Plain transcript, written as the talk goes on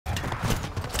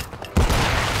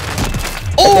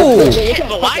Oh!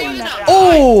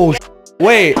 Oh!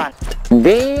 Wait.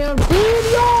 Damn,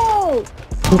 video!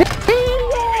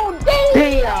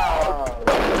 Damn!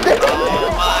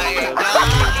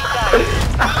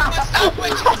 Oh my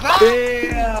god!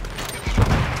 Damn!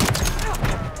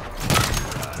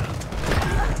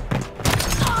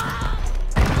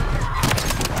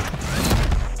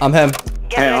 I'm him.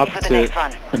 Hey, opposite.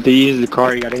 If they use the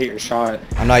car, you gotta hit your shot.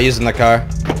 I'm not using the car.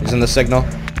 Using the signal.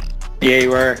 Yeah, you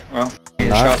were. Well, get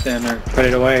your shot then, or put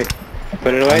it away.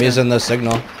 Put it away. I'm using the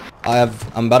signal. I'm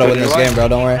about to win this game, bro.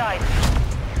 Don't worry.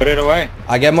 Put it away.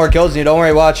 I get more kills than you. Don't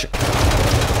worry. Watch.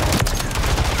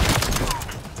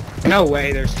 No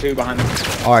way. There's two behind him.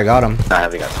 Oh, I got him. I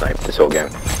haven't got sniped this whole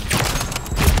game.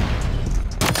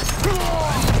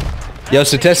 Yo,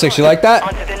 statistics. You like that?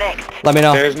 Let me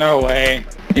know. There's no way.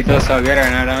 You feel so good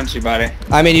right now, don't you, buddy?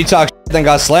 I mean, you talk shit, then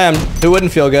got slammed. Who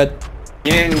wouldn't feel good?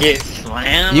 You didn't get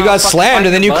slammed. You got slammed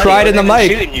and then you cried in the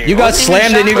mic. You got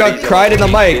slammed and you got cried in the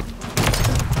mic.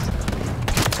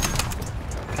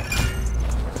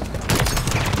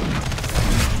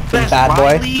 Bad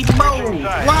boy. Riley, bro.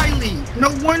 Riley, no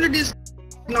wonder this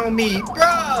on me,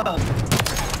 bro.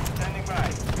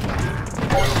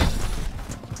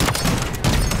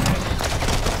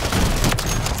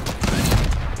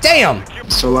 Damn.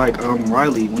 So like,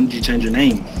 Riley, when did you change your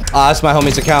name? That's my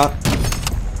homie's account.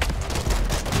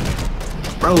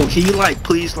 Bro, can you like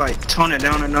please like tone it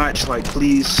down a notch, like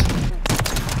please?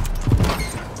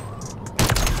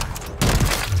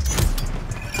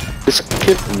 This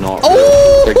kid's not.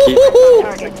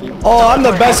 Oh, I'm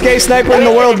the best gay sniper in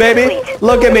the world, baby.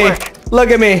 Look at me. Look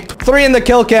at me. 3 in the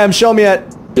kill cam. Show me it.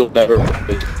 You'll never.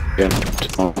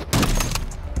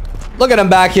 Look at him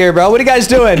back here, bro. What are you guys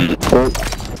doing?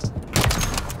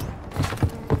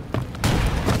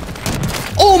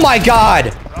 Oh my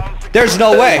god. There's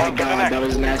no way. Oh god, that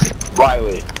was nasty.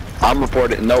 Riley, I'm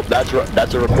reporting. Nope, that's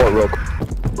a report, real quick.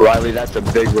 Riley, that's a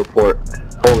big report.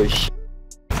 Holy shit.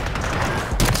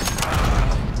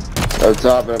 What's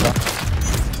up, man?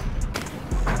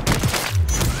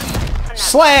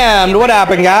 Slammed. What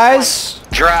happened, guys?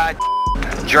 Dry.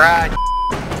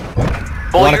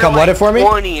 You wanna come wet it for me?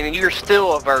 20 and you're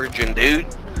still a virgin, dude.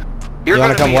 You're You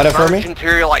wanna come wet it for me?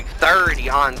 Until you're like 30,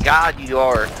 on God you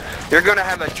are. You're gonna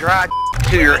have a dry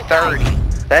till you're 30.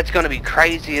 That's gonna be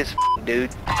crazy as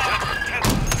dude.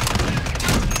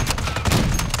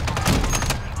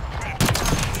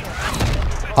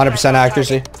 100%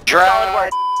 accuracy. Dry.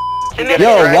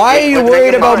 Yo, why are you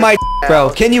worried about my bro?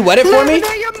 Can you wet it for me? Living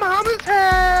at your mama's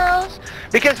house.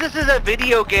 Because this is a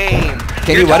video game.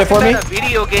 Can you wet it for me? A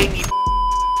video game.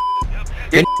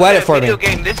 Can you wet it for me? Video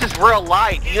game. This is real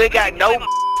life. You ain't got no.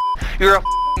 You're a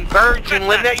virgin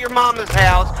living at your mama's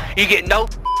house. You get no.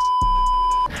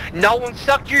 No one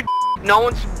sucked your. No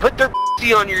one's put their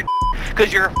on your.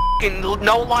 Because you're a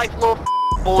no life little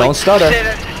boy. Don't stutter.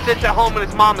 Sits at home in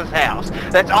his mama's house.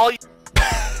 That's all you.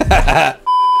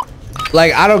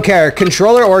 Like, I don't care.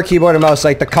 Controller or keyboard and mouse.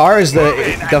 Like, the car is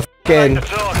the fucking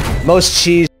most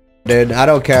cheese, dude. I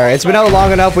don't care. It's been out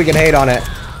long enough we can hate on it.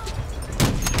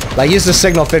 Like, use the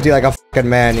signal 50 like a fucking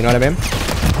man. You know what I mean?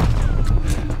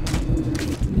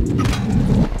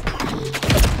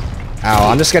 Ow,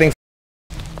 I'm just getting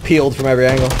peeled from every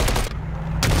angle.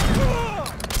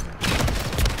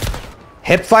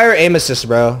 Hip fire aim assist,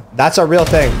 bro. That's a real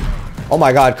thing. Oh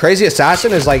my god. Crazy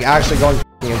Assassin is like actually going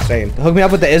insane. Hook me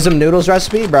up with the ism noodles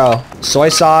recipe, bro. Soy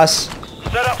sauce.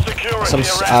 Some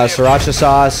sriracha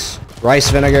sauce. Rice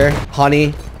vinegar.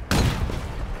 Honey.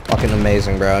 Fucking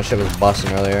amazing, bro. That shit was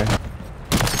busting earlier.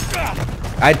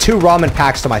 I had 2 ramen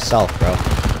packs to myself, bro.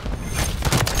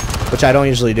 Which I don't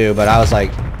usually do, but I was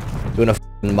like doing a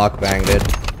fucking mukbang, dude.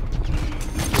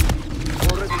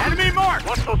 Enemy mark!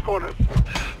 Watch those corners.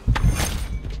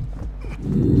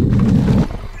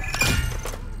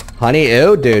 Honey?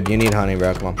 Ew, dude. You need honey,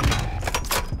 bro. Come on.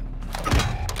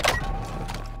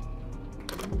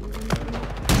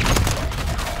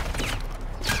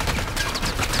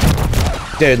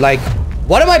 Dude, like,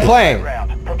 what am I playing?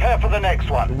 Prepare for the next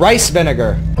one. Rice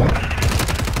vinegar.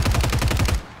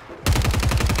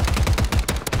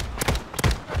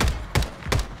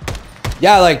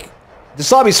 Yeah, like,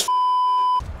 this lobby's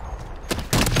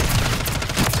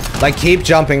like, keep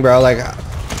jumping, bro. Like,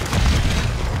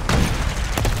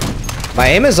 my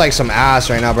aim is like some ass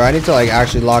right now, bro. I need to like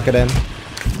actually lock it in.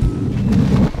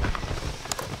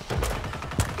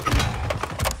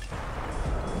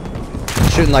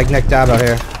 Shooting like Nick Dab out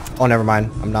here. Oh, never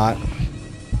mind. I'm not.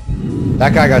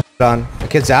 That guy got shit on. The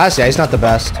kid's ass, yeah, he's not the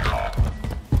best.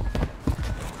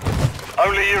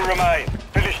 Only you remain.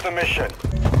 Finish the mission.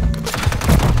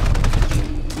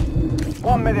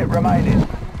 1 minute remaining.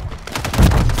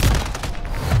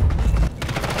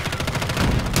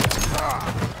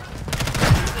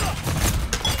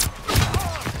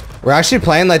 We're actually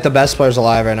playing like the best players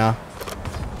alive right now.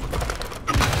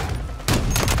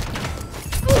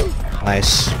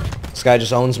 Nice. This guy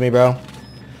just owns me, bro.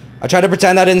 I tried to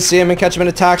pretend I didn't see him and catch him in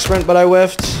a attack sprint, but I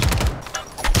whiffed.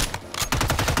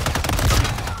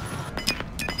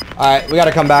 Alright, we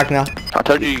gotta come back now. I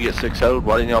told you you get 6-0'd.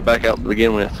 Why didn't y'all back out to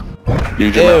begin with?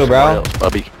 Ew, bro. Else,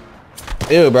 Bubby.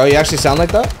 Ew, bro. You actually sound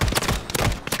like that?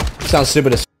 You sound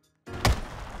stupid as.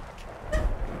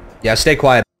 Yeah, stay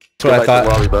quiet. That's what I thought.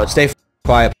 Lobby, bud. Stay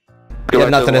quiet. You have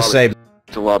nothing to say. To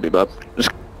the lobby, bud.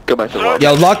 Just go back to the lobby.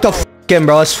 Yo, lock the f in,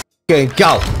 bro. Let's f***ing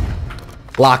go.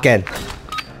 Lock in.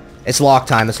 It's lock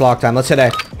time. It's lock time. Let's hit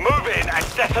A. Move in and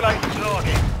detonate the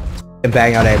target. And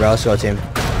bang out A, bro. Let's go, team.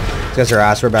 These guys are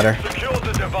ass. We're better. Secure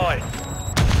the device.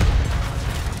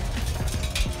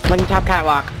 One top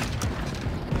catwalk.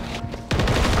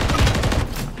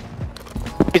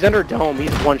 He's under dome.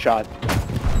 He's one shot.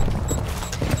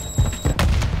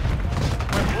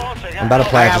 I'm about to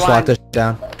play. Just lock this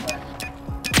down.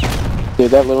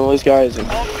 Dude, that littlest guy is. He's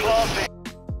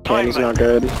not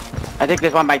good. I think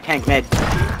there's one by tank mid.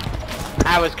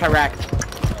 I was correct.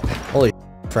 Holy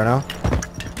for now.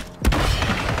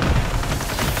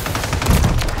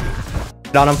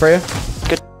 On him for you.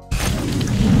 Good.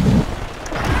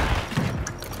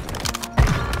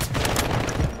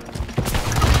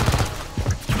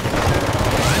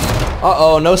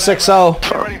 Uh-oh, no 6-0.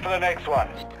 Get ready for the next one.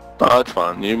 Oh, it's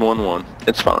fine. You won one.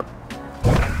 It's fine.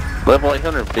 Level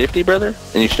 850, brother?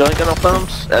 And you still ain't got no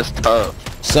thumbs? That's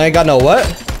tough. So ain't got no what?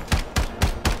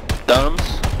 Thumbs?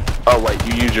 Oh, wait.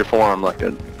 You use your forearm like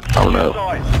a... I don't know.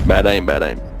 Bad aim, bad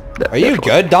aim. Are you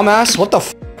good, dumbass? What the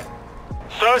f?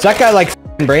 Is that guy like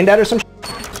f***ing brain dead or some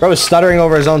shit? Bro was stuttering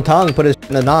over his own tongue, put his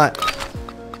in a knot.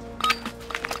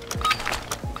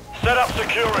 Set up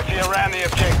security around the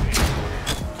objective.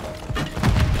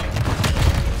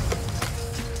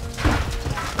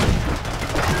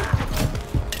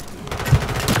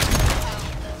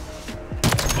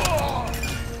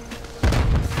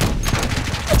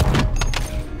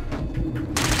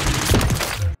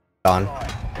 On.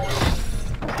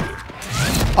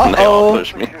 Uh-oh.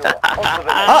 Push me.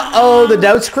 Uh-oh, the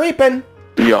doubt's creeping.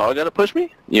 Y'all gotta push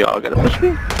me? Y'all gotta push me?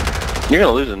 You're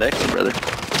gonna lose the next one, brother.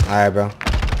 Alright, bro.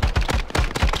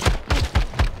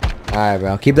 Alright,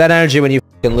 bro. Keep that energy when you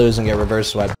f***ing lose and get reverse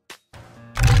swept.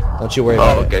 Don't you worry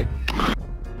about okay. it.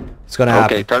 It's gonna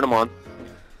happen. Okay, turn them on.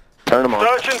 Turn them on.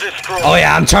 Search and destroy. Oh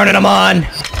yeah, I'm turning them on!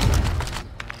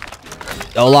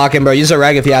 Don't lock in, bro. Use a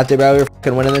reg if you have to, bro. You're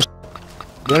f***ing winning this.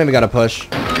 You don't even gotta push.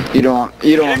 You don't want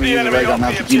me to use a reg on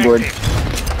that keyboard.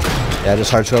 Yeah,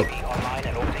 just hard scope.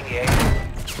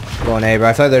 Going A, bro.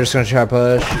 I feel like they're just gonna try to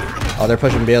push. Oh, they're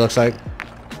pushing B, it looks like.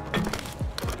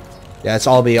 Yeah, it's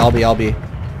all B, all B, all B.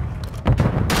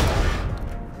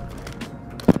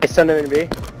 I send him in B.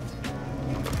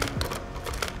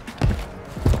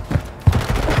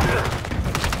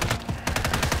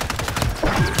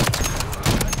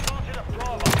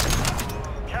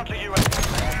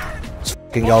 Let's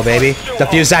fucking go, baby.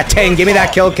 Defuse that ting. Give me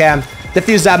that kill cam.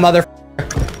 Defuse that mother.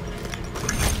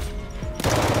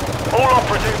 All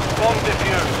operatives, bomb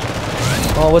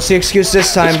defused. Oh, what's the excuse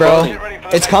this time, bro?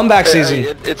 It's comeback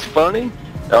season. It's funny.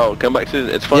 Oh, comeback season.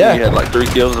 It's funny. Yeah. You had like 3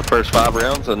 kills the first 5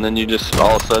 rounds, and then you just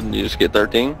all of a sudden you just get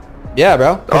 13. Yeah,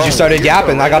 bro. Because you started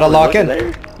yapping. I gotta lock in.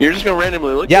 You're just gonna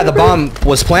randomly look. Yeah, the bomb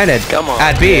was planted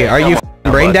at B. Are you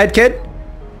brain dead, kid?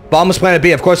 Bomb was planted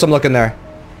B. Of course I'm looking there.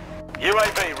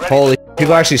 UAV ready. Holy,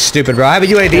 people are actually stupid, bro. I have a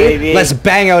UAV. Let's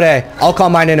bang out A. I'll call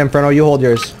mine in, Inferno. You hold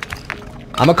yours.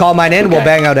 I'm gonna call mine in. We'll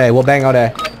bang out A. We'll bang out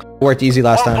A. Worked easy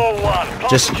last time.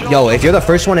 Just, yo, if you're the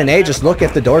first one in A, just look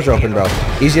if the doors are open, bro.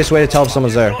 Easiest way to tell if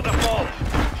someone's there.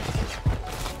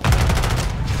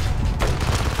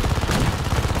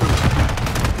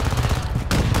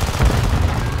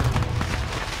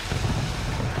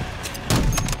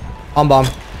 On bomb.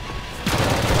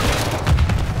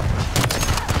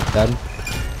 Dead.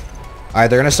 Alright,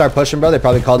 they're gonna start pushing, bro. They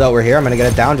probably called out we're here. I'm gonna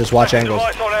get it down. Just watch angles.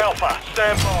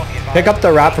 Pick up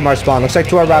the wrap from our spawn. Looks like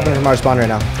 2 are wrapping from our spawn right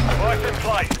now. Right in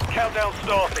place. Countdown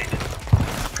started.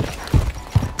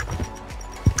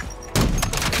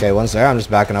 Okay, one's there. I'm just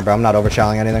backing up, bro. I'm not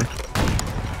overchalling anything.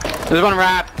 There's one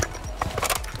wrap.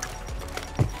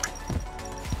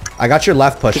 I got your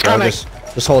left push, bro.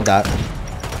 Just hold that.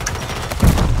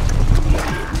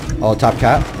 Oh, top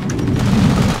cat.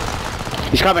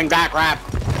 He's coming back, wrap.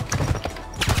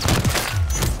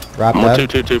 Wrap I'm dead.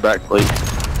 2-2-2 back, please.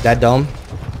 Dead dome.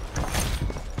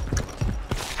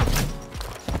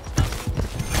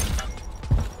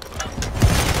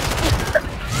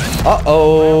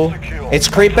 Uh-oh. It's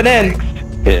creeping in.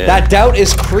 Yeah. That doubt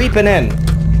is creeping in.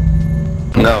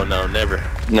 No, never.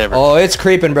 Never. Oh, it's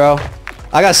creeping, bro.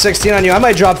 I got 16 on you. I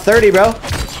might drop 30, bro.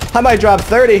 I might drop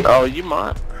 30. Oh, you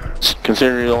might.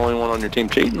 Considering you're the only one on your team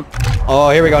cheating. Oh,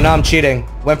 here we go. Now I'm cheating.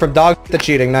 Went from dog to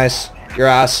cheating. Nice. Your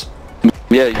ass.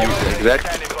 Yeah, you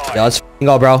exactly. Yeah, let's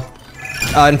go, bro.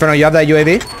 Inferno, you have that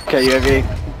UAV? Okay,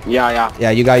 UAV. Yeah.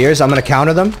 Yeah, you got yours. I'm gonna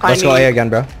counter them. Let's go A again,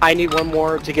 bro. I need one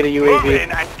more to get a Move UAV.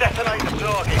 in and detonate the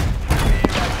target.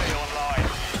 UAV online.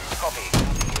 Copy.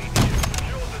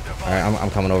 Alright, I'm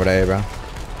coming over to A, bro.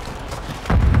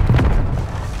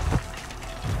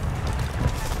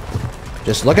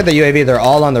 Just look at the UAV. They're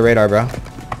all on the radar, bro.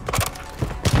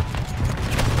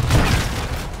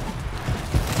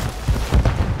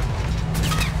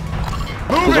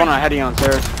 There's one ahead of you on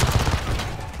stairs.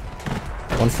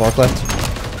 One forklift.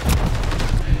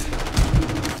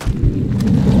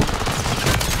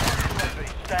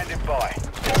 Standing by.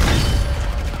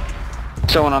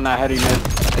 Someone on that heady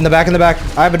mid. In the back, in the back.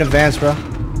 I have an advance, bro.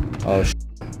 Oh, sh.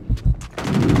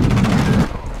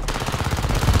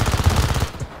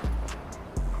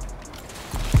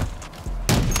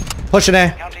 Pushing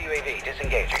A. Counter UAV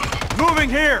disengaging. Moving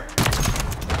here.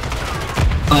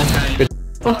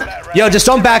 Yo, just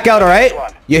don't back out, alright?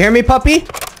 You hear me, puppy?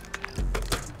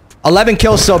 11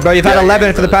 kills still, bro. You've had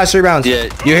 11 for the past 3 rounds. Yeah.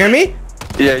 You hear me?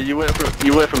 Yeah, you went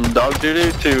from dog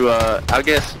doo-doo to I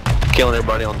guess killing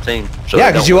everybody on the team. So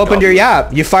Yeah, because you opened your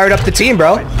yap. You fired up the team,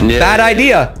 bro. Yeah, Bad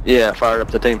idea. Yeah, fired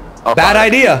up the team. Bad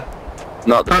idea.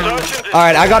 Not the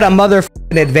Alright, I got a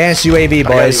motherfucking advanced UAV,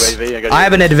 boys. I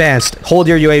have an advanced. Hold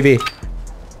your UAV.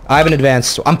 I have an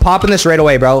advanced. I'm popping this right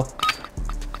away, bro.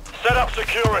 Set up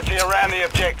security around the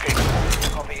objective.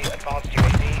 Copy. Advanced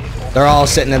UAV is They're all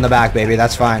sitting in the back, baby.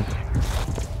 That's fine.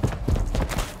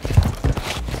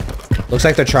 Looks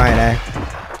like they're trying, eh?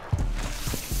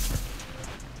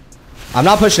 I'm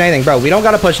not pushing anything, bro. We don't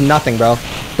gotta push nothing, bro.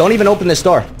 Don't even open this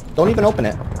door. Don't even open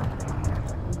it.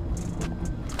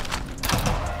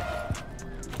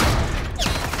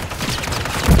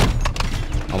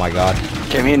 Oh my god.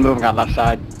 Okay, me and moving on left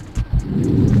side.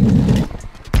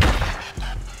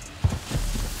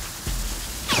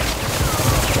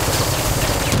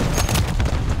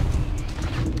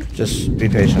 Just be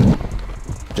patient.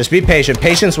 Just be patient.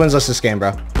 Patience wins us this game,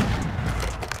 bro.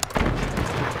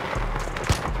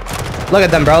 Look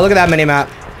at them, bro. Look at that mini-map.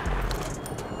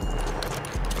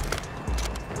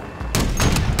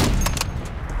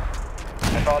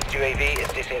 advanced UAV is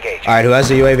disengaged. Alright, who has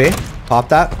the UAV? Pop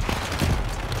that.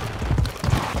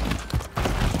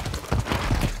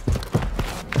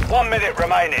 One minute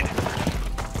remaining.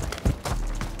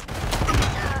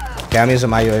 Okay, I'm using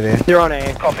my UAV. They're on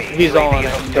A. Copy. He's all on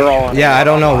it. They're all on Yeah, I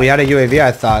don't know. We had a UAV,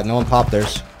 I thought. No one popped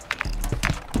theirs.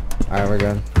 Alright, we're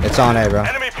good. It's on A, bro.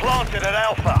 Enemy planted at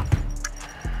Alpha.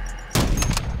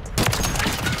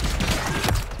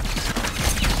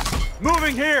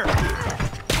 Moving here.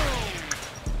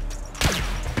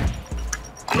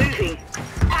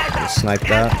 Snipe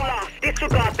that.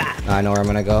 I know where I'm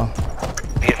gonna go.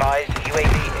 Be advised,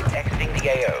 UAV is exiting the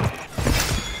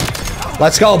AO.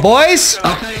 Let's go, boys!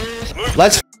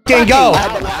 Let's fucking go!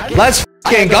 Let's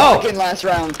fucking go! Last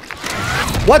round.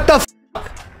 What the f?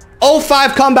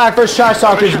 05 comeback versus Trash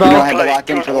Talkers, I bro. had to lock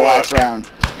in for the last round.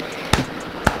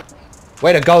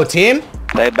 Way to go, team.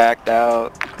 They backed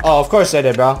out. Oh, of course they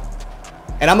did, bro.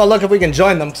 And I'm gonna look if we can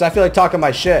join them, because I feel like talking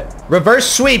my shit. Reverse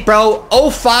sweep, bro.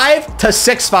 05 to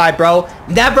 6-5, bro.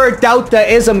 Never doubt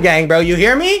the ism gang, bro. You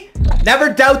hear me?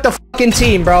 Never doubt the fucking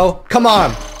team, bro. Come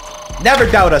on. Never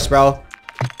doubt us, bro.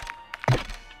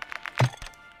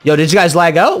 Yo, did you guys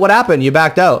lag out? What happened? You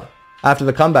backed out after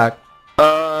the comeback.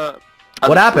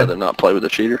 What happened? Rather not play with a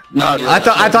cheater. No, I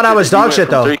thought I was dog shit,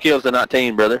 though. 3 kills to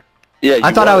 19, brother. Yeah,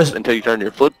 I thought I was until you turned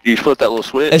your flip. You flipped that little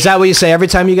switch. Is that what you say every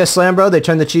time you get slammed, bro? They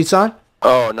turn the cheats on?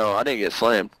 Oh no, I didn't get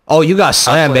slammed. Oh, you got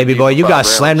slammed, baby boy. You got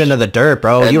slammed into the dirt,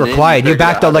 bro. And You were then quiet. You figured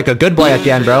backed out out like a good boy at the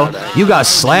end, bro. You got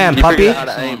slammed, You puppy. figured out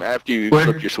how to aim after you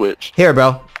flipped your switch. Here,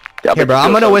 bro. Yeah, Here, but bro. you I'm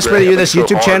feel gonna so whisper great. to you I this feel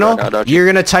so YouTube hard channel. right now, don't you? You're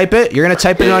gonna type it. You're gonna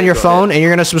type it Yeah, on your go phone, and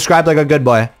you're gonna subscribe like a good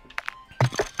boy.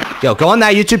 Yo, go on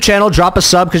that YouTube channel. Drop a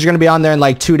sub, because you're gonna be on there in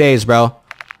like 2 days, bro.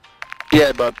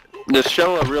 Yeah, but just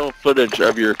show a real footage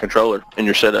of your controller and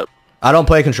your setup, I don't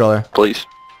play controller. please.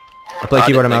 I play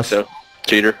keyboard and didn't mouse. think so.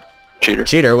 Cheater. Cheater.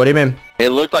 Cheater? What do you mean? It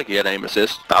looked like you had aim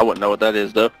assist. I wouldn't know what that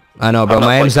is though. I know, bro. I've not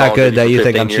My aim's played that Call of good Duty that for you think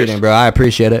 15 I'm years. cheating, bro. I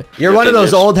appreciate it. You're one of 15 those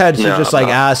years. old heads who No, just like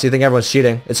no. ass. You think everyone's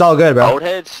cheating. It's all good, bro. Old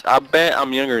heads, I bet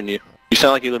I'm younger than you. You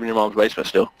sound like you live in your mom's basement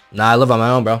still. Nah, I live on my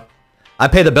own, bro. I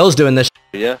pay the bills doing this.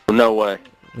 Yeah? No way.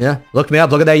 Yeah, look me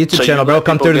up. Look at that YouTube So channel, you bro. let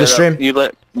Come people through to the get stream. up- you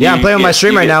let- Yeah, I'm you playing on my get-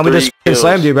 stream you right get now. We 3 just fucking kills.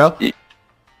 slammed you, bro. You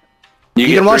can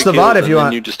get watch 3 the VOD kills if you and then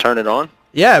want. You just turn it on?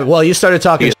 Yeah, well, you started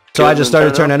talking, You so I kills just and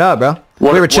started turn it turning up, bro.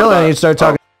 What- We were what chilling, and about- you started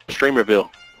talking. stream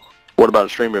reveal? What about a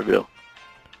stream reveal?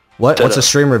 What? What's a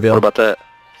stream reveal? What about that?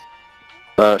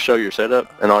 Show your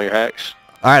setup and all your hacks.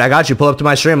 All right, I got you. Pull up to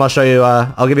my stream. I'll show you.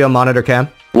 I'll give you a monitor cam.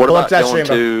 What Pull about up to that going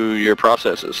stream, to your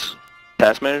processes?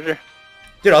 Task manager?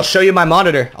 Dude, I'll show you my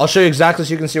monitor. I'll show you exactly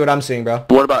so you can see what I'm seeing, bro.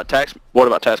 What about task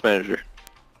manager?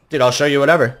 Dude, I'll show you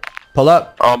whatever. Pull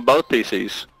up. On both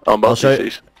PCs. On both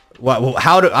PCs. What?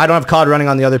 How do I don't have COD running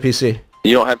on the other PC?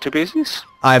 You don't have two PCs?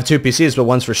 I have two PCs, but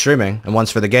one's for streaming and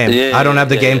one's for the game. Yeah, I don't have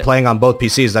the game yeah. playing on both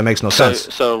PCs. That makes no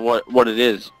sense. So what it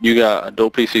is? You got a dual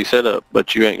PC setup,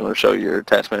 but you ain't gonna show your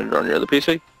task manager on your other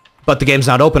PC. But the game's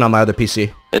not open on my other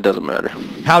PC. It doesn't matter.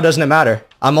 How doesn't it matter?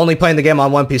 I'm only playing the game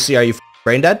on one PC. Are you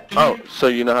brain dead? Oh, so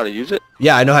you know how to use it?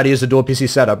 Yeah, I know how to use the dual PC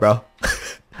setup, bro.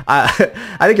 I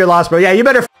think you're lost, bro. Yeah, you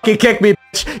better fucking kick me,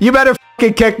 bitch. You better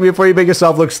fucking kick me before you make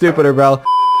yourself look stupider, bro.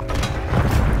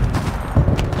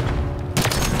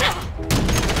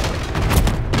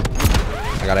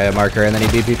 I got a hit marker and then he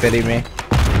BP-50'd me.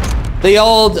 The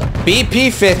old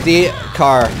BP-50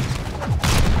 car.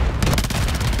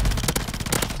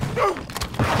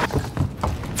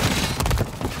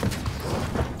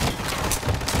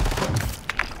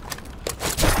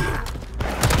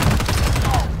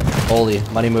 Holy,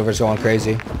 money mover's going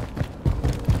crazy.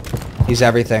 He's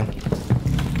everything.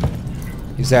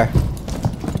 He's there.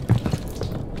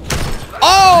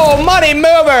 Oh, money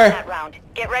mover!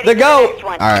 The GOAT!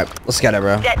 Alright, let's get it,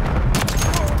 bro.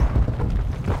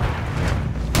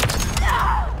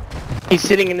 He's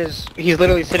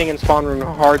literally sitting in spawn room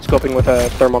hard scoping with a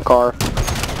thermal car.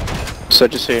 So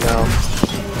just so you know.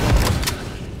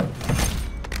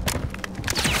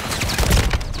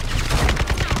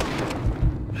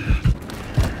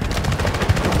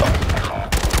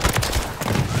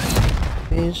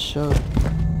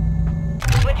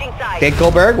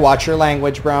 Dinkelberg, watch your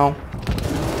language, bro.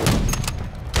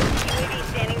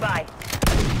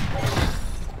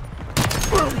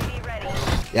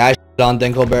 Yeah, I shit on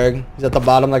Dinkelberg. He's at the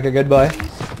bottom like a good boy.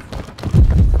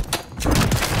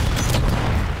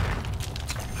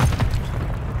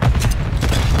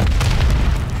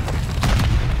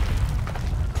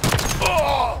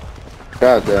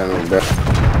 God damn it, bro.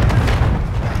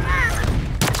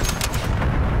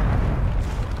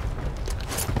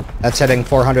 That's hitting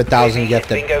 400,000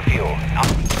 gifted. Bro,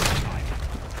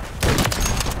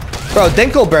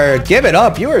 Dinkelberg, give it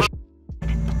up. You were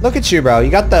Look at you, bro.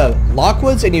 You got the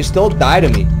Lockwoods and you still die to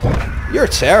me. You're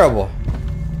terrible.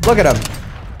 Look at him.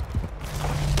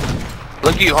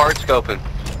 Look at you hard scoping.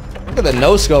 Look at the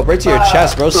no scope right to your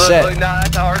chest, bro. Sit. Look, nah,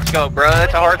 that's a hard scope, bro.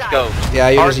 That's a hard scope. Yeah,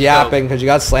 you're just yapping because you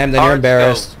got slammed and you're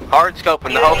embarrassed. Hard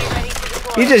scoping, no.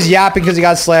 He's just yapping because he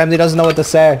got slammed. He doesn't know what to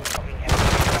say.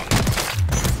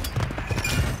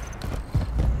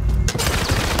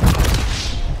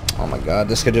 Oh my god,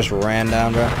 this kid just ran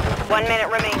down, bro. 1 minute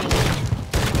remaining.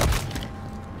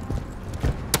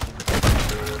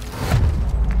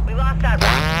 We lost that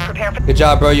round. Prepare for. Good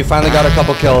job, bro. You finally got a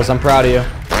couple kills. I'm proud of you.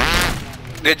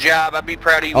 Good job. I'd be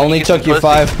proud of you. Only took you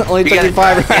five. Only took you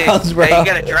 5 rounds, bro. Hey, you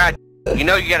gotta dry. You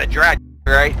know you gotta dry,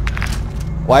 right?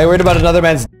 Why are you worried about another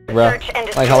man's bro? Like,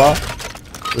 hello?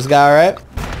 This guy alright?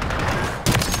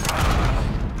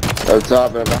 What's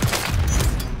up, baby?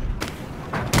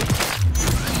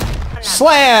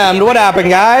 Slammed! What happened,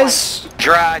 guys?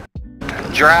 Dry. You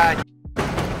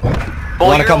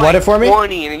wanna come wet it for me?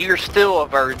 20 and you're still a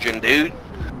virgin, dude.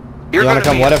 You're You wanna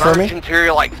come wet it for me? Until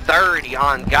you're like 30.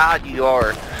 On God, you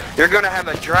are. You're gonna have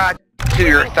a dry till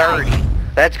you're 30.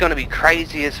 That's gonna be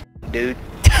crazy as dude.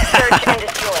 Search and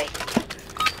destroy.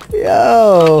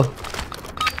 Yo.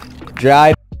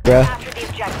 Dry, bro. After the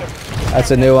objective.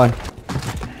 That's a new one.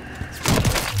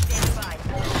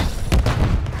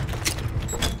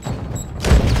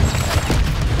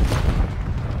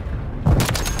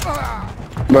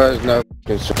 There's no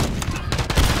Standing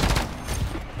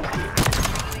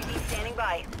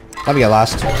by. Let me get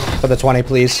last. For the 20,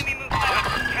 please.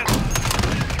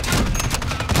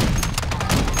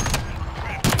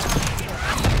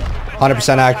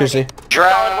 %100% accuracy.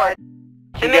 Dry.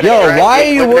 Yo, why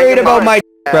are you worried about my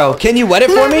bro? Can you wet it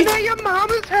for me? Living at your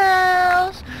mama's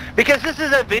house. Because this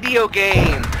is a video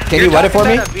game. Can you wet it for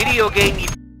me? A video game.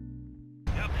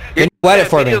 Can you wet it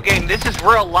for me? Video game. This is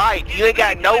real life. You ain't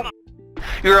got no.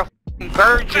 You're a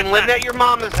virgin living at your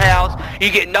mama's house.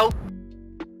 You get no.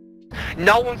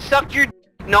 No one sucked your.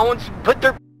 No one's put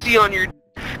their on your.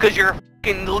 Because you're a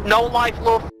fucking no life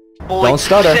little boy. Don't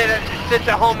stutter. Sits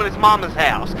at home in his mama's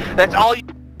house. That's all you.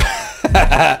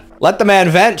 Let the man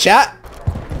vent, chat.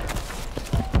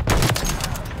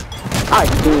 I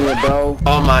do it, bro.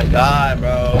 Oh my god,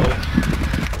 bro.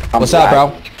 What's up, bro?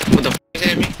 What the f***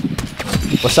 hit me?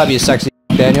 What's up, you sexy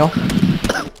Daniel?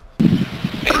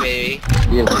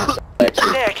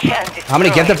 How many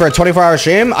gifted for a 24-hour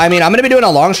stream? I mean, I'm gonna be doing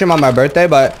a long stream on my birthday,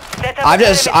 but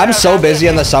I'm so busy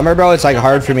in the summer, bro. It's like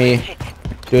hard for me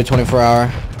to do a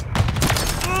 24-hour.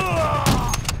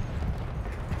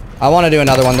 I want to do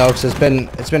another one though, because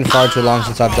it's been far too long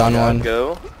since I've done one.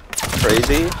 Go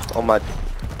crazy. Oh my.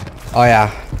 Oh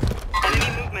yeah.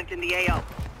 Enemy movement in the AO.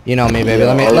 You know me, baby.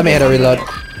 Let me hit a reload.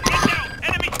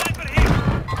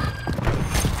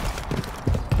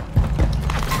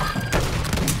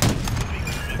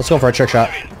 Let's go for a trick shot.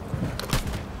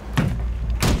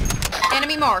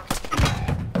 Enemy marked.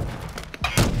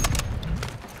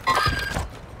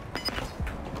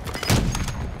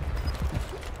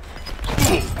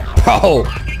 Bro,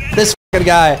 this fucking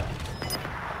guy.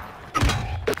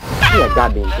 Yeah,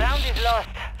 goddamn. The round is lost.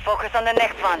 Focus on the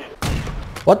next one.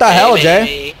 What the hell,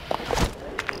 Jay?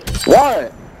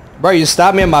 What? Bro, you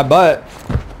stabbed me in my butt.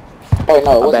 Oh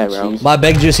no, it wasn't cheese. My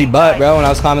big juicy butt, bro, when I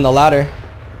was climbing the ladder.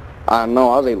 I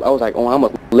know. I was like, oh, I'm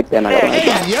gonna lick that night.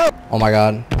 Oh my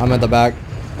god, I'm at the back.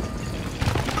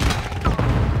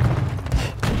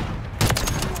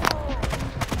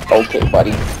 Okay,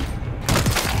 buddy.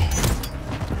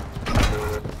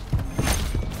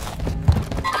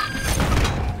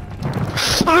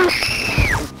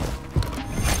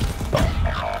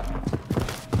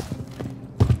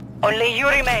 Only you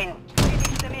remain.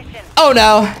 Finish the mission. Oh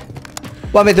no.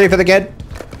 1v3 for the kid.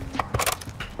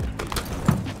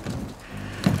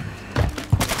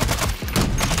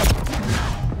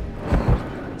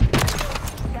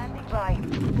 Standing by.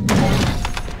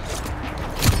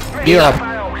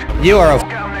 You are a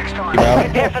bro.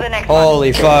 Prepare for the next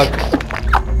Holy fuck.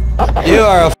 You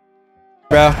are a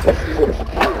bro.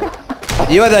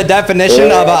 You are the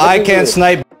definition of a I can't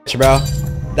snipe bitch, bro.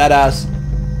 That ass.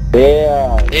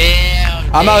 Yeah.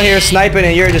 I'm out here sniping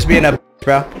and you're just being a bitch,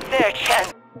 bro. Search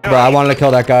and Bro, I wanted to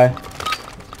kill that guy.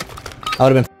 That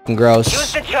would have been fucking use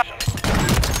gross. the charge.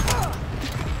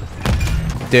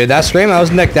 Dude, that scream, that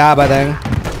was Nick Dab, I think.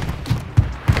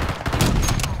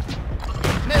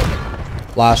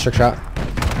 Last trick shot.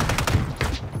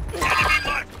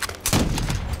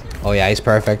 Oh yeah, he's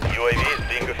perfect. UAV is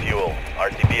being a fuel.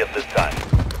 RTB at this time.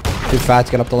 Too fat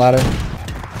to get up the ladder.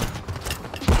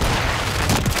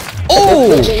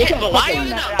 Oh!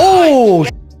 Oh!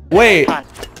 Wait.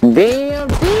 Damn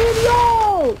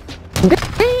video!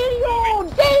 Video!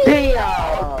 Damn!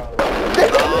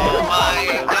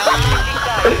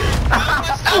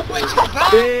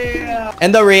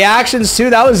 And the reactions too,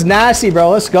 that was nasty, bro.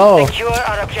 Let's go. Secure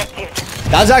our objective.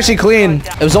 That was actually clean.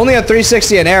 It was only a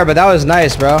 360 in air, but that was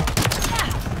nice, bro.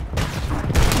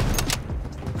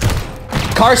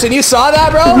 Carson, you saw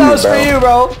that, bro? That was for you,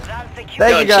 bro.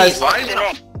 Thank you, guys.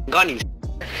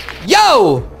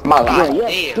 Yo!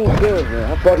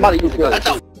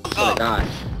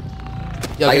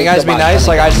 Yo, can you guys be nice?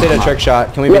 Like I just did a trick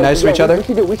shot. Can we be nice to each other?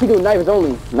 We should do knives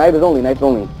only. Knives only. Knives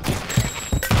only.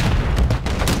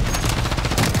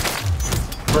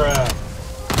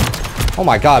 Oh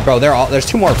my god, bro, there's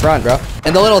two more front, bro.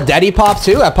 And the little Deddy pop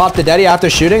too. I popped the Deddy after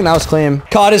shooting. That was clean.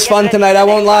 COD is fun tonight. I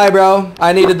won't lie, bro.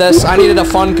 I needed this. I needed a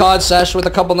fun COD sesh with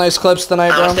a couple nice clips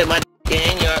tonight, bro.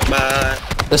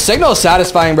 The signal is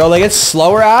satisfying, bro. Like it's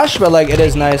slower, Ash, but like it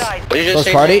is nice. Close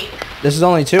party. This is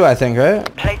only 2, I think, right?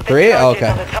 3? Oh,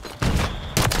 okay.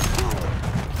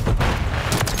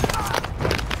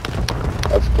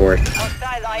 Of course.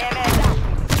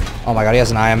 Oh my god, he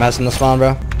has an IMS in the spawn,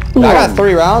 bro. I got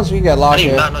 3 rounds. We can get locked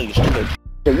here.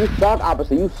 You suck,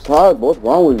 opposite. You suck. What's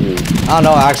wrong with you? I don't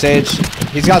know, Axe Age.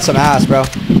 He's got some ass, bro.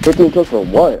 15 kills for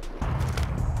what?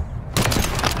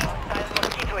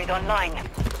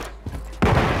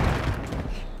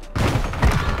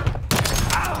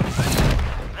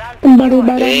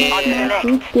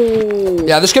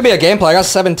 Yeah, this could be a gameplay. I got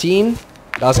 17.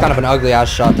 That was kind of an ugly ass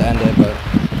shot to end it, but.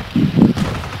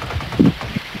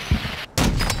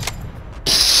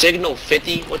 Signal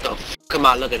 50? What the f am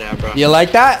I looking at, bro? You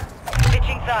like that?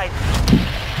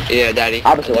 Yeah, daddy.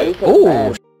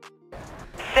 Ooh.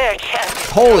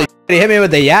 Holy shit, he hit me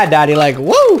with the yeah, daddy. Like,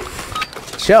 woo.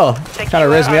 Chill. Trying to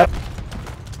raise me up.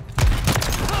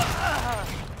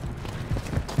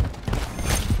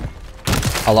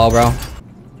 Hello, bro.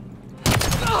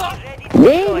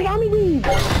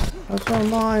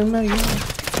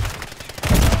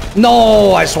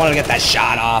 No, I just wanted to get that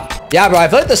shot off. Yeah, bro, I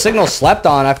feel like the signal slept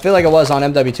on. I feel like it was on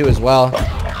MW2 as well.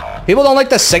 People don't like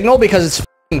the signal because it's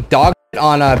f***ing dog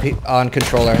on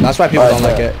controller. That's why people don't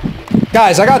like it.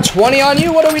 Guys, I got 20 on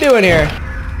you. What are we doing here?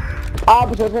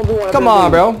 Come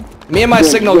on, bro. Me and my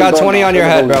signal got 20 on your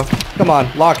head, bro. Come on,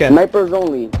 lock in. Snipers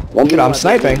only. Dude, I'm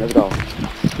sniping. Let's go.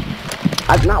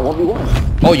 That's not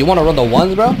 1v1. Oh, you want to run the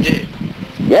ones, bro?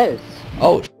 Yes.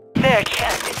 Oh. Their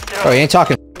chance is through. Bro, you ain't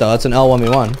talking though. That's an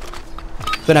L1v1.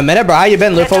 It's been a minute, bro. How you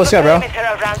been, Lufo? What's good, bro?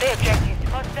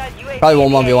 Probably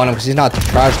won't 1v1 him because he's not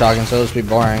trash talking, so it'll just be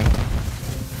boring.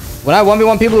 When I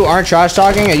 1v1 people who aren't trash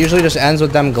talking, it usually just ends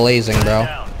with them glazing, bro.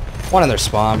 One in their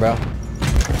spawn, bro.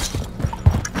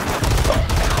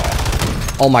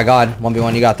 Oh my god,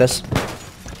 1v1, you got this.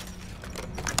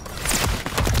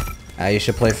 You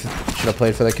should have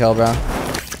played for the kill, bro.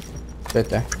 Right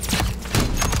there.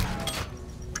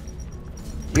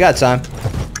 You got time.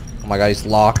 Oh my god, he's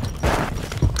locked.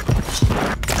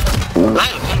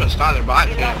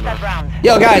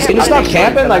 Yo, guys, can you stop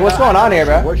camping? Like, what's going on here,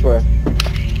 bro?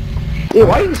 Dude,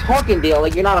 why are you talking, Deal?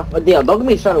 Like, you're not a Deal. Don't get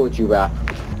me started with you, bro.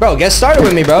 Bro, get started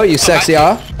with me, bro. You sexy,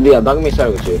 huh? Deal, don't get me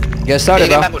started with you. Get started,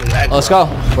 bro. Let's go.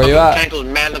 Where you at?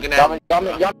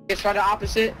 Y'all get started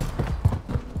opposite.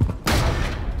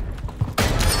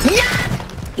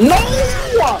 No!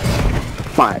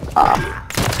 My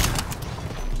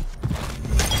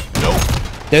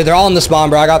Dude, they're all in the spawn,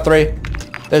 bro. I got 3.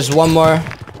 There's one more.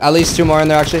 At least 2 more in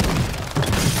there, actually.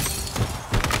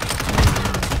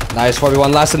 Nice.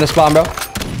 4v1 last in the spawn, bro.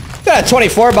 Got a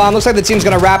 24 bomb. Looks like the team's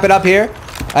going to wrap it up here.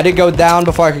 I did go down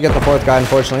before I could get the 4th guy,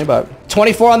 unfortunately, but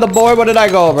 24 on the board. What did I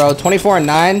go, bro? 24 and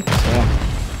 9?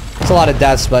 Yeah. It's a lot of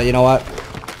deaths, but you know what?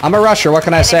 I'm a rusher. What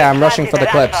can I say? I'm rushing for the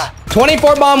clips.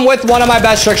 24 bomb with one of my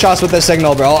best trick shots with the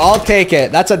signal, bro. I'll take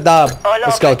it. That's a dub.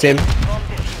 Let's go, team.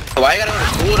 Why you gotta go to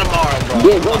school tomorrow,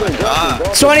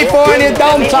 bro? 24 in your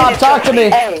dome top. Talk to me.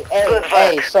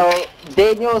 Hey, so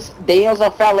Daniel's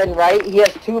a felon, right? He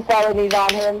has 2 felonies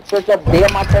on him. Search up Dale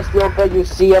Montesquioca. You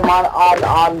see him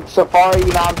on Safari, you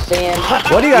know what I'm saying?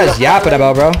 What are you guys yapping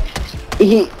about, bro?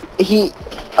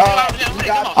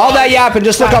 All that yapping,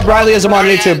 just look up rileyizm on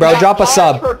YouTube, bro. Drop a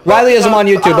sub. Rileyizm on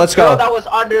YouTube, let's go. That was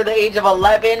under the age of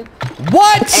 11.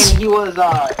 What? And he was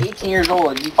 18 years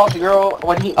old. You fucked the girl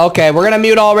when he... Okay, we're gonna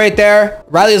mute all right there.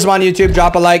 Rileyizm on YouTube,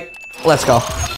 drop a like. Let's go.